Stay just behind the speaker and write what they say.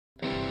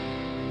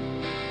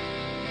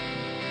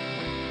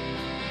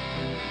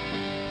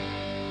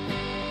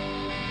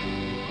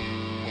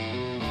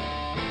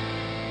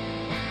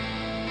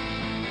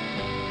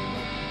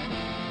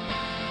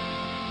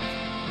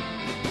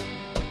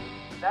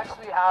Next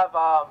we have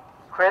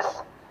Chris,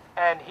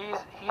 and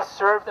he's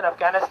served in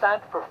Afghanistan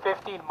for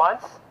 15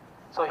 months,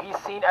 so he's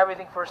seen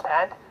everything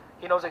firsthand.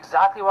 He knows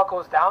exactly what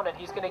goes down, and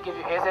he's going to give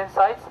you his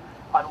insights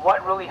on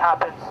what really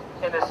happens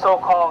in this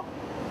so-called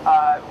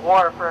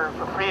war for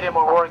freedom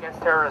or war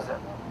against terrorism.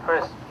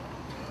 Chris.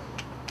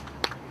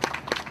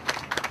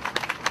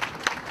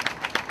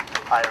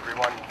 Hi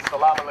everyone.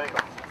 Salam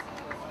alaikum.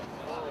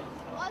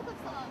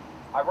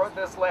 I wrote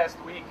this last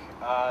week,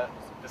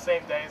 the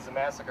same day as the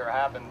massacre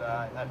happened,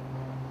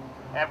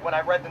 and when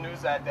I read the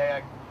news that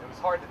day, it was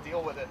hard to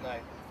deal with it, and I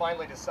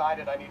finally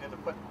decided I needed to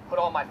put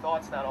all my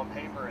thoughts down on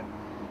paper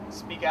and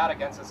speak out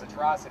against this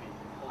atrocity.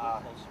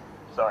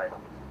 Sorry.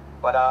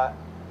 But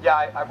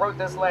yeah, I wrote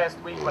this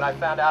last week when I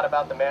found out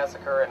about the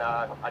massacre, and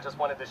I just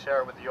wanted to share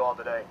it with you all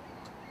today.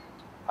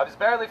 I was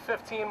barely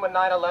 15 when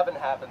 9/11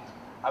 happened.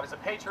 I was a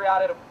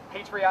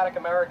patriotic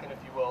American, if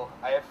you will.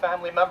 I had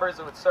family members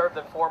who had served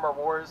in former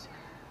wars.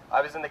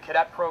 I was in the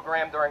cadet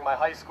program during my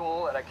high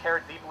school, and I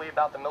cared deeply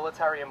about the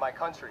military in my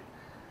country.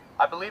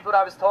 I believed what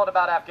I was told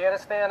about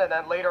Afghanistan and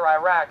then later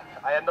Iraq.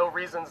 I had no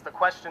reasons to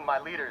question my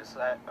leaders.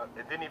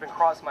 It didn't even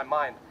cross my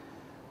mind.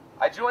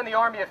 I joined the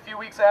Army a few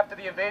weeks after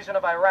the invasion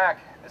of Iraq,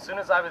 as soon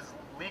as I was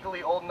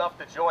legally old enough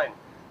to join,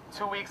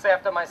 2 weeks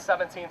after my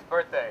 17th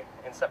birthday,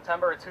 in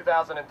September of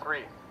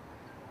 2003.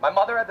 My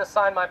mother had to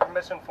sign my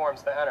permission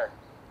forms to enter.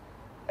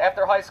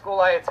 After high school,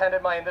 I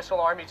attended my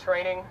initial Army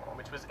training,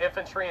 which was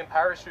infantry and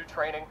parachute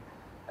training,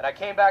 and I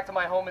came back to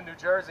my home in New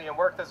Jersey and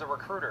worked as a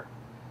recruiter.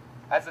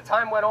 As the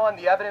time went on,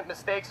 the evident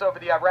mistakes over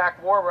the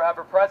Iraq War were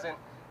ever present,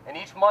 and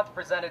each month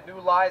presented new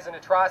lies and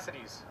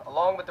atrocities,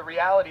 along with the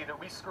reality that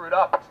we screwed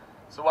up.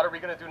 So what are we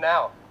going to do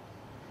now?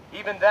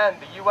 Even then,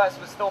 the U.S.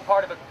 was still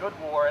part of a good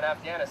war in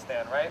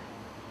Afghanistan, right?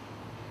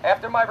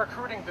 After my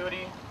recruiting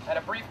duty and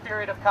a brief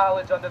period of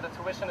college under the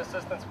tuition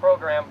assistance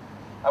program,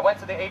 I went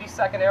to the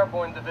 82nd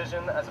Airborne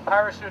Division as a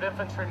parachute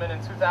infantryman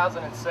in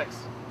 2006.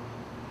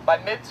 By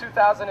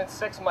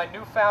mid-2006, my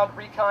newfound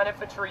recon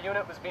infantry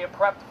unit was being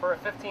prepped for a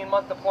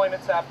 15-month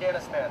deployment to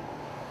Afghanistan.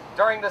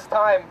 During this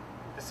time,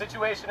 the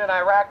situation in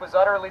Iraq was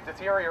utterly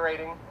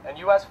deteriorating, and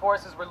U.S.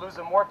 forces were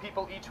losing more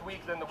people each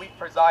week than the week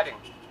presiding.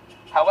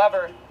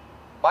 However,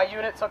 my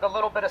unit took a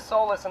little bit of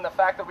solace in the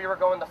fact that we were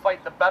going to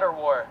fight the better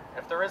war,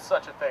 if there is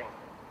such a thing.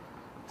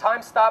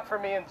 Time stopped for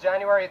me in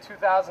January of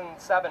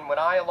 2007 when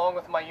I, along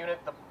with my unit,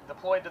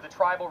 deployed to the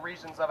tribal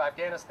regions of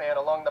Afghanistan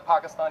along the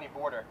Pakistani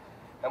border,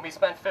 and we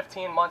spent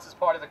 15 months as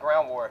part of the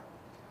ground war.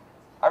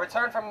 I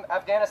returned from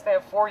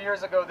Afghanistan 4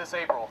 years ago this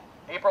April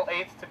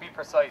 8th to be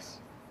precise.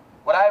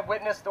 What I had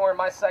witnessed during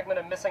my segment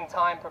of missing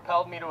time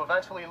propelled me to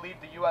eventually leave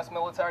the U.S.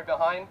 military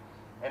behind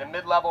in a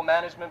mid-level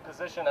management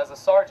position as a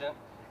sergeant,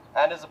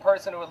 and as a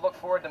person who had looked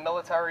forward to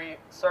military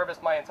service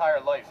my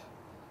entire life.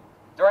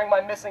 During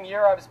my missing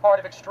year, I was part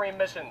of extreme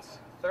missions,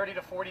 30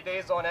 to 40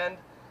 days on end,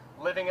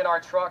 living in our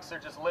trucks or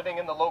just living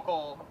in the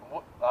local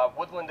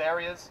woodland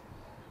areas.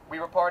 We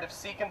were part of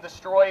seek and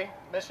destroy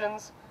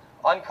missions,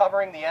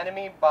 uncovering the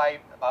enemy by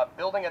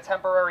building a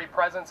temporary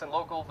presence in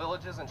local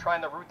villages and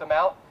trying to root them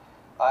out.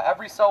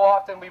 Every so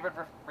often, we would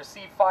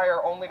receive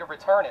fire only to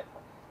return it.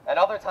 And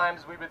other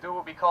times, we would do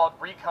what we called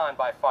recon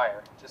by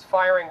fire, just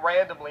firing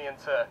randomly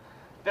into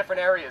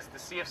different areas to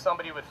see if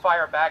somebody would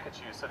fire back at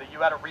you so that you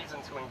had a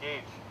reason to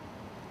engage.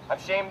 I'm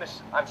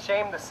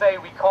ashamed to say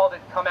we called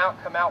it come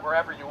out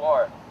wherever you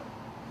are.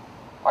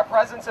 Our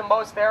presence in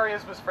most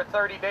areas was for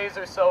 30 days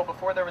or so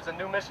before there was a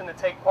new mission to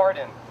take part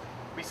in.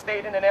 We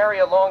stayed in an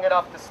area long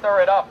enough to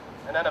stir it up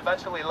and then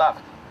eventually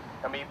left.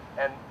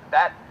 And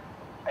that,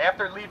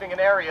 after leaving an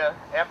area,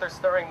 after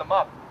stirring them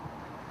up,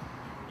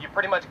 you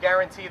pretty much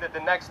guarantee that the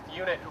next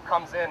unit who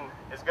comes in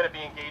is going to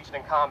be engaged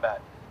in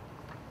combat.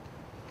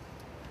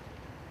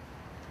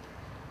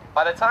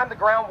 By the time the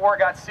ground war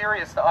got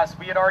serious to us,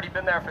 we had already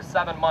been there for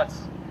 7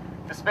 months.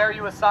 To spare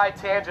you a side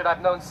tangent,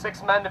 I've known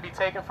 6 men to be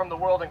taken from the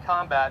world in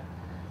combat,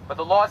 but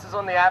the losses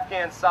on the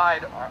Afghan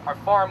side are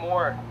far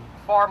more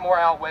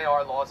outweigh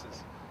our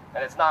losses,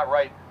 and it's not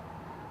right.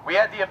 We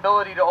had the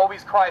ability to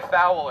always cry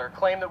foul or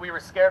claim that we were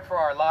scared for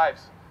our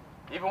lives,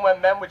 even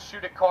when men would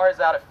shoot at cars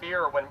out of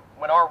fear or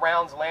when our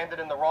rounds landed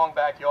in the wrong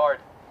backyard.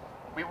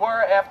 We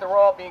were, after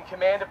all, being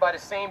commanded by the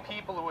same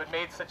people who had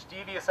made such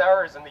devious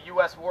errors in the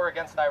U.S. war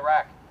against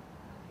Iraq.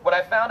 What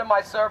I found in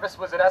my service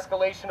was an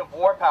escalation of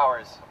war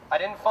powers. I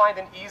didn't find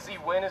an easy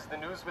win, as the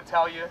news would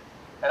tell you,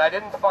 and I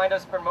didn't find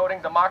us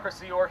promoting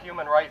democracy or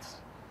human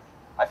rights.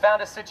 I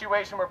found a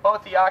situation where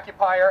both the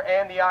occupier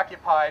and the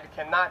occupied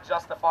cannot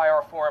justify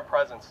our foreign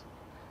presence.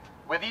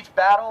 With each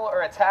battle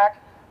or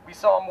attack, we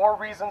saw more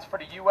reasons for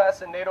the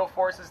U.S. and NATO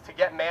forces to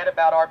get mad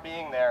about our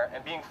being there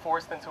and being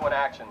forced into an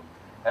action,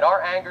 and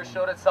our anger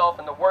showed itself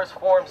in the worst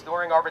forms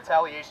during our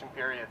retaliation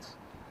periods.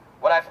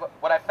 What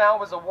I found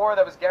was a war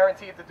that was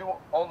guaranteed to do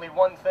only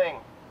one thing: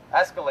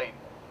 escalate.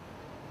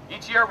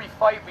 Each year we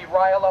fight, we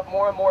rile up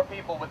more and more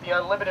people with the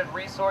unlimited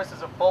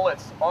resources of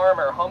bullets,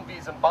 armor,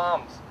 Humvees, and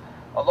bombs,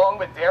 along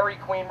with Dairy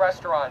Queen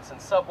restaurants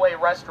and Subway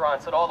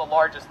restaurants at all the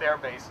largest air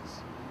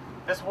bases.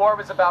 This war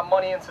was about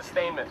money and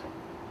sustainment.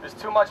 There's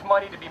too much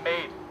money to be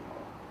made.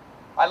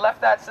 I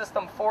left that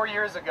system 4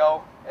 years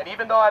ago, and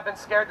even though I've been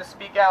scared to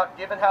speak out,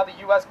 given how the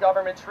U.S.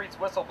 government treats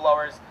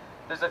whistleblowers,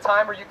 there's a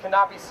time where you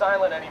cannot be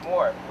silent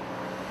anymore.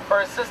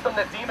 For a system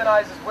that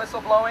demonizes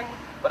whistleblowing,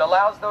 but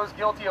allows those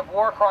guilty of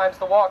war crimes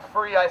to walk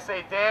free, I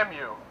say, damn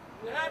you.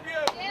 Damn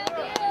you! Damn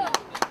you!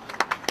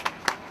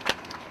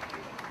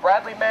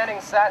 Bradley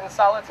Manning sat in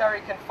solitary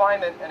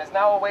confinement and is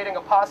now awaiting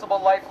a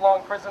possible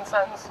lifelong prison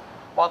sentence,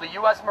 while the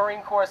U.S.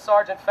 Marine Corps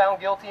sergeant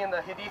found guilty in the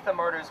Haditha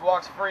murders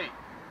walks free.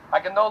 I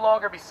can no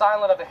longer be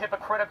silent of a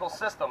hypocritical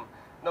system,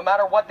 no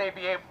matter what they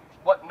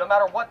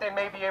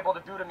may be able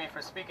to do to me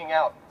for speaking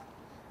out.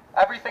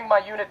 Everything my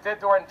unit did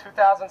during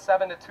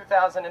 2007 to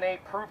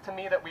 2008 proved to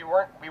me that we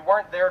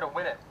weren't there to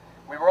win it.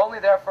 We were only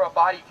there for a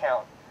body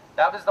count.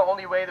 That was the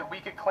only way that we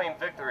could claim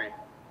victory.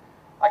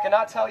 I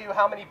cannot tell you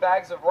how many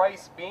bags of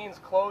rice, beans,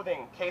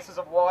 clothing, cases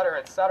of water,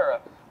 etc.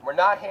 were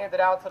not handed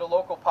out to the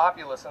local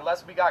populace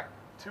unless we got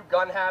too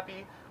gun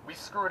happy, we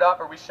screwed up,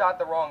 or we shot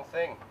the wrong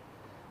thing.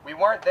 We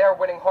weren't there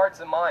winning hearts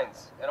and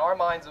minds. In our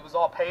minds, it was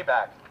all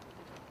payback.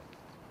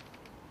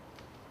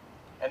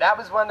 And that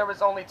was when there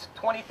was only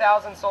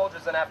 20,000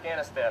 soldiers in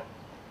Afghanistan.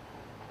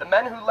 The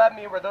men who led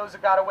me were those who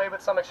got away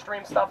with some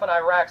extreme stuff in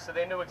Iraq, so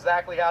they knew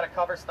exactly how to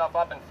cover stuff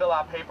up and fill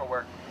out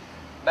paperwork.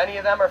 Many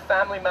of them are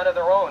family men of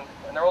their own,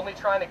 and they're only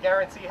trying to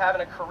guarantee having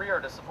a career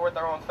to support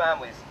their own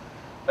families.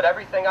 But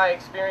everything I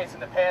experienced in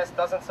the past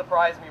doesn't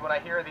surprise me when I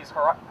hear these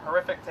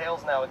horrific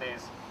tales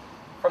nowadays.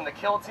 From the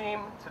kill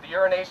team, to the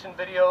urination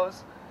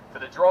videos, to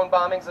the drone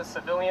bombings of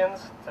civilians,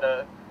 to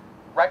the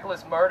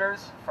reckless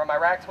murders from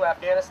Iraq to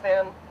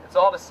Afghanistan, it's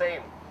all the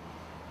same.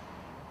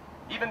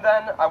 Even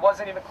then, I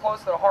wasn't even close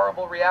to the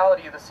horrible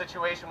reality of the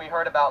situation we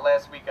heard about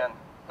last weekend.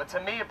 But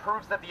to me, it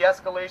proves that the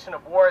escalation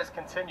of war has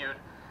continued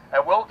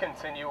and will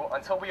continue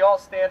until we all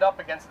stand up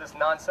against this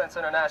nonsense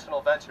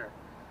international venture.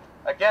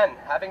 Again,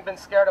 having been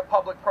scared of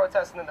public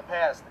protesting in the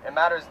past, it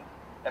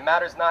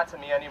matters not to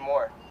me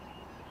anymore.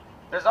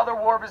 There's other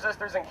war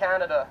resistors in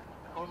Canada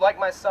who, like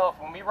myself,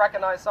 when we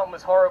recognized something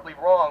was horribly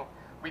wrong,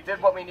 we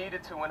did what we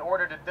needed to in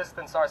order to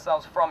distance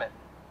ourselves from it.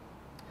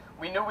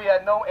 We knew we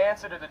had no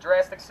answer to the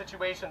drastic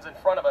situations in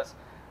front of us.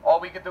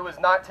 All we could do is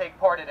not take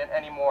part in it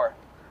anymore.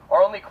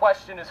 Our only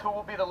question is, who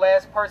will be the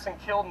last person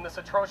killed in this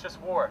atrocious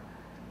war?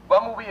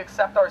 When will we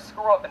accept our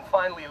screw-up and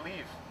finally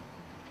leave?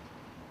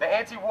 The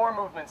anti-war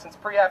movement since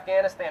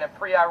pre-Afghanistan and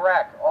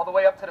pre-Iraq, all the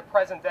way up to the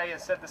present day,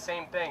 has said the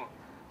same thing,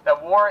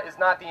 that war is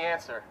not the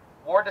answer.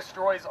 War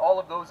destroys all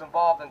of those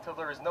involved until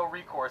there is no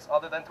recourse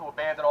other than to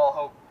abandon all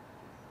hope.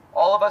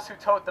 All of us who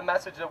tote the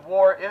message that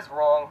war is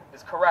wrong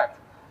is correct,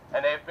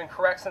 and they have been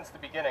correct since the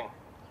beginning.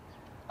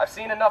 I've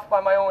seen enough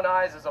by my own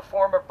eyes as a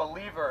former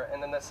believer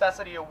in the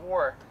necessity of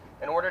war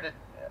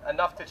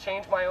enough to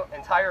change my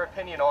entire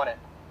opinion on it.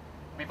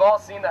 We've all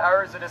seen the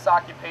errors of this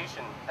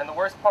occupation, and the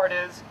worst part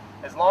is,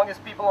 as long as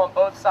people on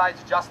both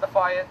sides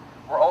justify it,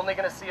 we're only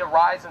going to see a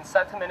rise in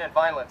sentiment and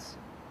violence.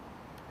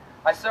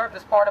 I served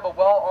as part of a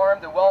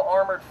well-armed and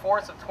well-armored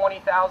force of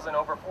 20,000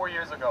 over 4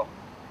 years ago.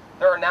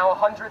 There are now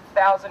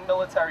 100,000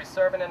 military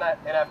serving in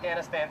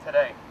Afghanistan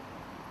today.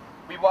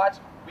 We watched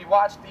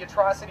the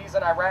atrocities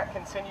in Iraq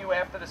continue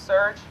after the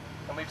surge,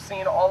 and we've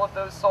seen all of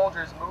those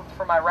soldiers moved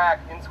from Iraq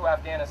into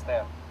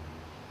Afghanistan.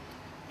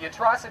 The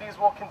atrocities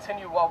will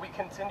continue while we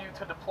continue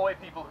to deploy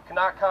people who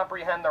cannot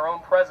comprehend their own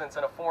presence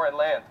in a foreign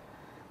land,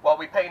 while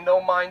we pay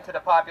no mind to the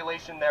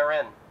population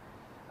therein.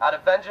 Out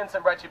of vengeance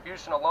and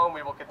retribution alone,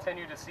 we will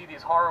continue to see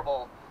these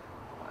horrible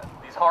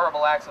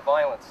acts of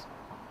violence.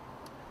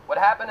 What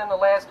happened in the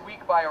last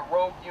week by a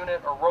rogue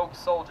unit or rogue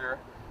soldier,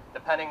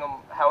 depending on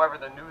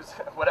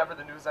whatever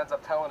the news ends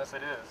up telling us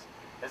it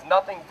is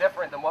nothing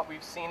different than what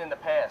we've seen in the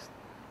past.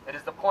 It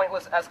is the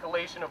pointless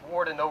escalation of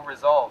war to no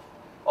resolve.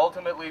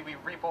 Ultimately, we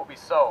reap what we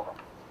sow.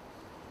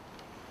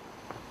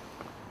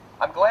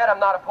 I'm glad I'm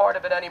not a part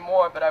of it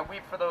anymore, but I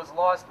weep for those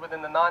lost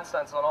within the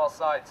nonsense on all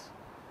sides.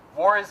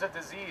 War is a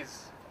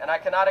disease, and I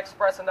cannot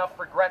express enough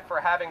regret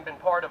for having been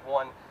part of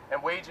one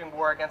and waging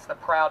war against the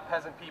proud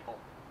peasant people.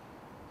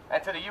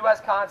 And to the U.S.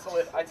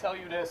 Consulate, I tell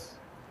you this,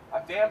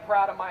 I'm damn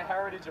proud of my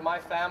heritage and my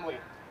family,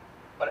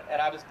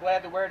 and I was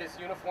glad to wear this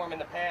uniform in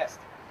the past.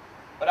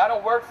 But I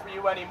don't work for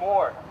you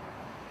anymore.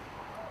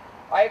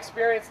 I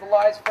experienced the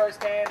lies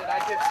firsthand, and I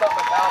did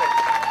something about it.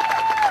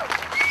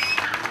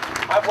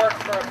 I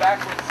worked for a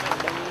backwards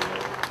system.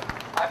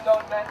 I've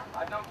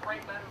known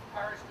great men who've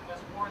perished in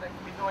this war that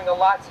can be doing a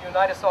lot to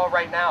unite us all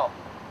right now.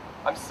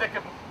 I'm sick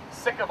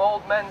of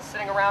old men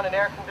sitting around in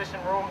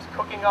air-conditioned rooms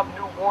cooking up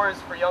new wars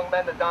for young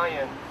men to die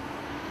in.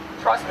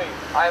 Trust me,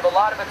 I have a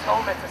lot of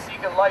atonement to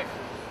seek in life,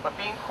 but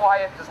being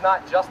quiet does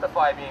not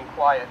justify being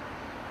quiet.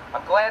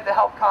 I'm glad to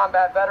help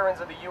combat veterans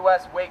of the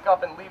U.S. wake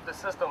up and leave the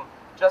system,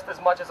 just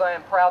as much as I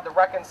am proud to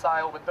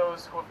reconcile with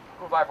those who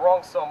I've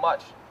wronged so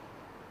much.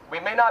 We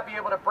may not be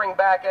able to bring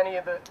back any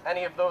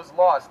of those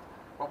lost,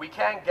 but we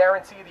can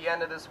guarantee the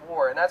end of this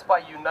war, and that's by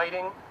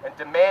uniting and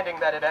demanding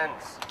that it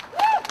ends.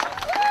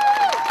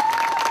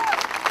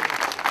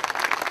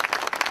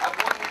 I've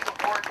worn these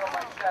awards on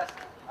my chest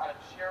out of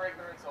sheer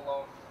ignorance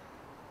alone.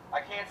 I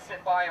can't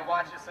sit by and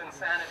watch this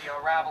insanity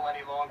unravel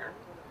any longer.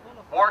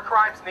 War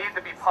crimes need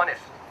to be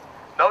punished.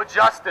 No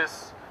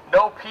justice,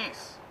 no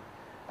peace.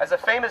 As a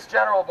famous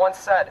general once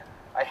said,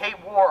 I hate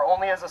war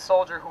only as a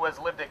soldier who has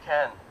lived it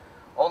can,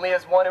 only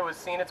as one who has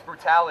seen its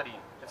brutality,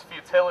 its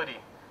futility,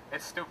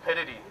 its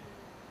stupidity.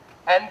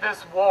 End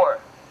this war.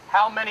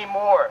 How many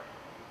more?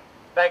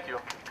 Thank you.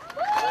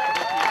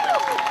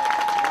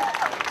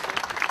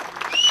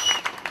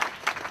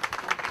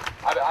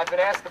 I've been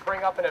asked to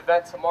bring up an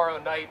event tomorrow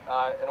night,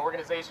 an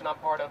organization I'm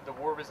part of, the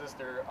War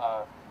Resister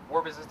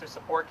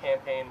Support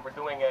Campaign. We're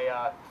doing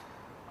a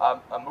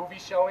movie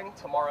showing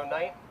tomorrow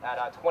night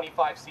at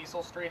 25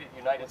 Cecil Street at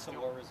United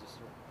Steel.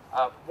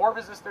 War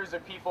Resistors are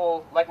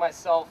people like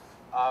myself.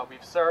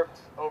 We've served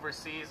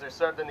overseas or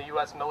served in the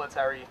U.S.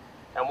 military,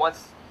 and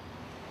once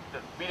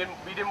we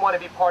didn't want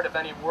to be part of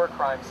any war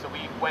crimes, so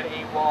we went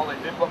AWOL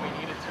and did what we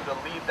needed to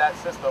leave that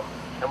system,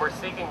 and we're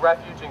seeking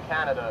refuge in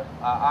Canada.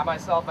 I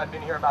myself, I've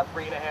been here about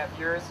 3.5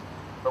 years,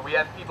 but we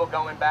have people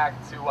going back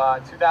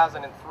to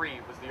 2003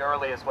 was the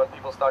earliest when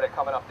people started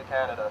coming up to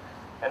Canada.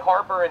 And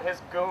Harper and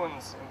his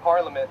goons in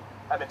Parliament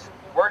have been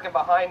working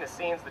behind the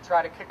scenes to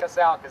try to kick us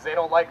out because they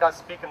don't like us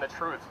speaking the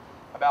truth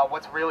about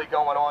what's really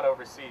going on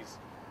overseas.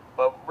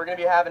 But we're going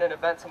to be having an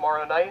event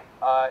tomorrow night.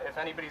 If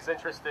anybody's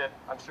interested,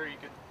 I'm sure you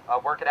could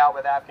work it out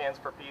with Afghans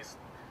for Peace.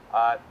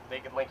 They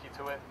can link you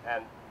to it.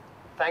 And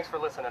thanks for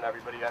listening,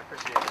 everybody. I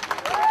appreciate it.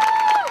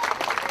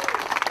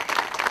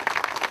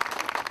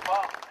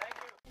 Well, thank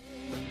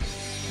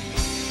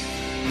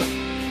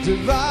you.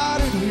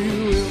 Divided we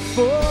will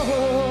fall.